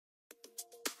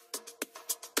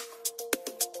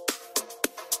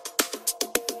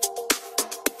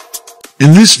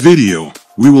In this video,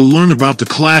 we will learn about the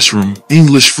classroom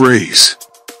English phrase.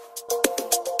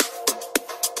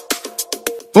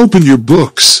 Open your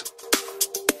books.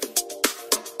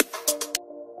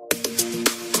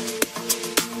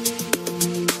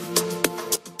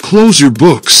 Close your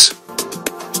books.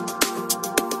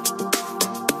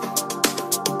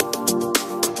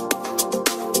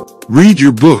 Read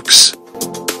your books.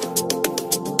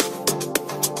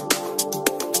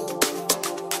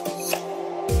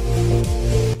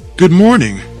 Good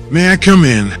morning. May I come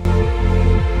in?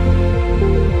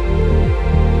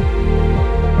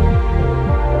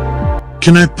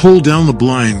 Can I pull down the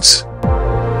blinds?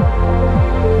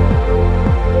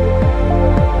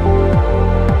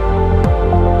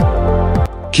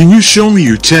 Can you show me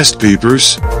your test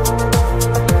papers?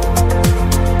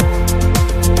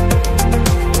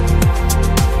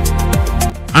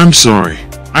 I'm sorry,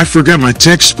 I forgot my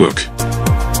textbook.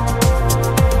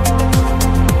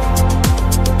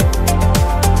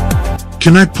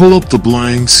 Can I pull up the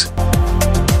blinds?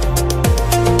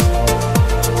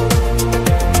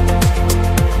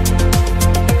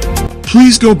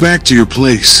 Please go back to your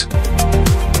place.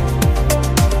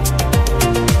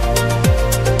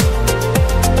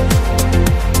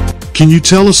 Can you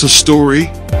tell us a story?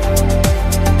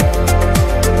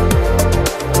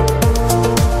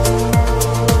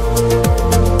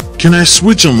 Can I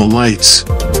switch on the lights?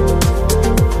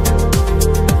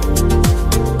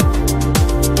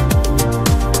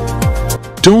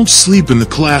 Don't sleep in the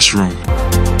classroom.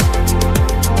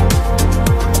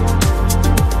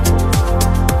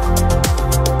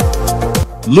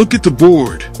 Look at the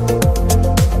board.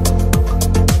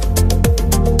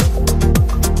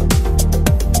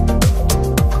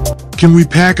 Can we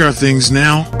pack our things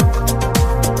now?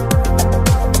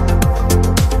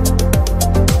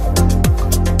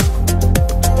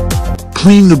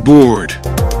 Clean the board.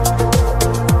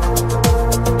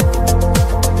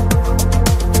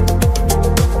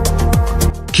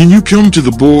 Can you come to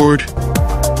the board?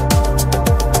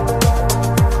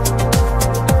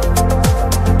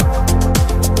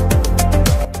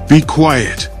 Be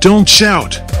quiet. Don't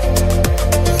shout.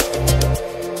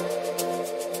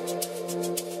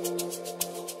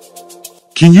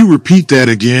 Can you repeat that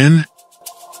again?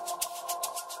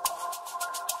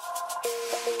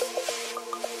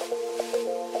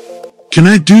 Can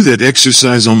I do that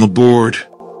exercise on the board?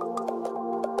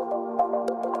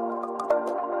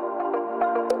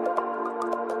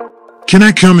 Can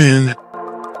I come in?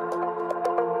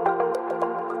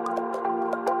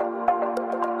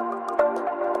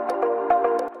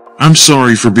 I'm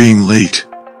sorry for being late.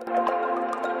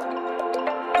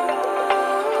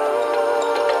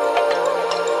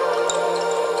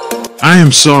 I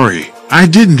am sorry, I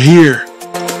didn't hear.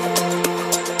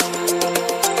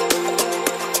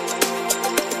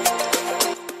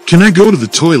 Can I go to the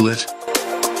toilet?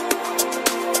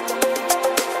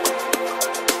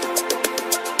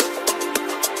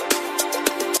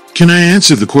 Can I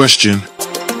answer the question?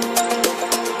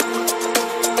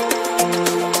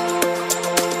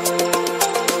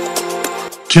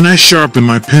 Can I sharpen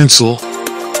my pencil?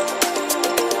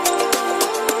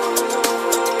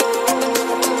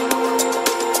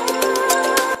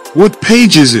 What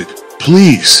page is it,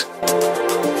 please?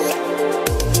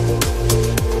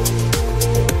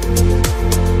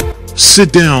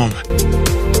 Sit down.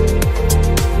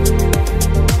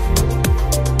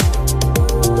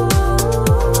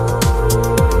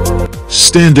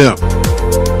 Stand up.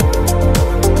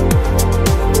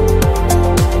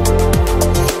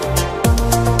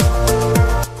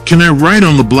 Can I write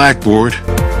on the blackboard?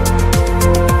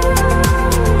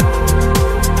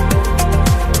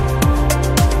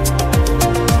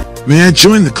 May I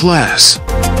join the class?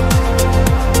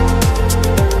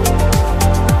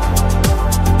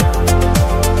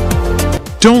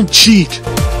 Don't cheat.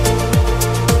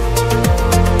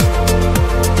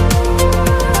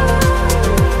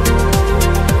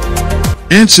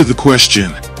 Answer the question.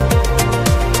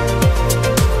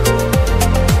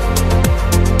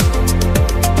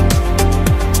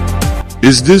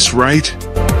 Is this right?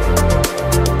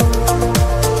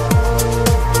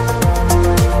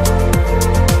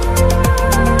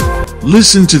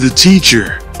 Listen to the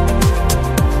teacher.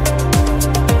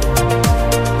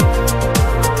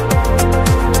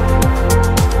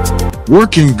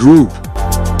 Work in group.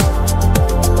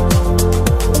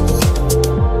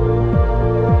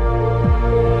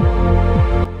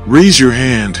 Raise your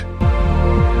hand.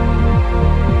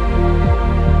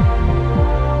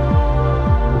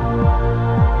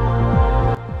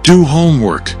 Do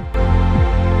homework.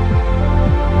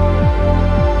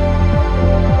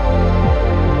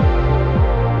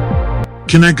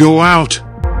 Can I go out?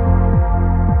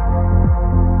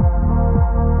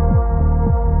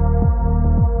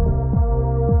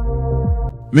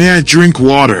 May I drink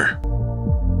water?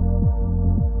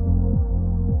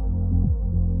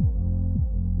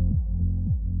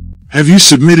 Have you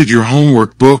submitted your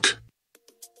homework book?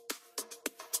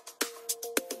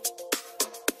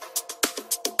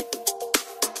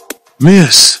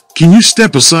 Miss, can you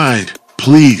step aside,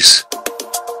 please?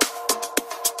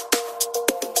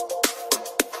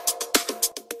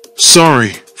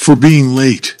 Sorry for being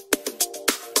late.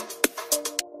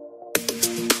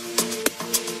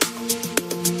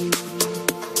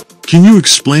 Can you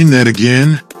explain that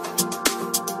again?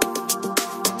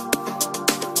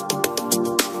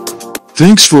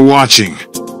 Thanks for watching.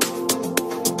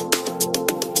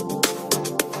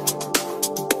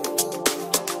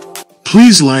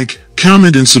 Please like,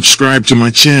 comment and subscribe to my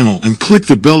channel and click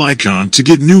the bell icon to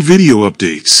get new video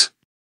updates.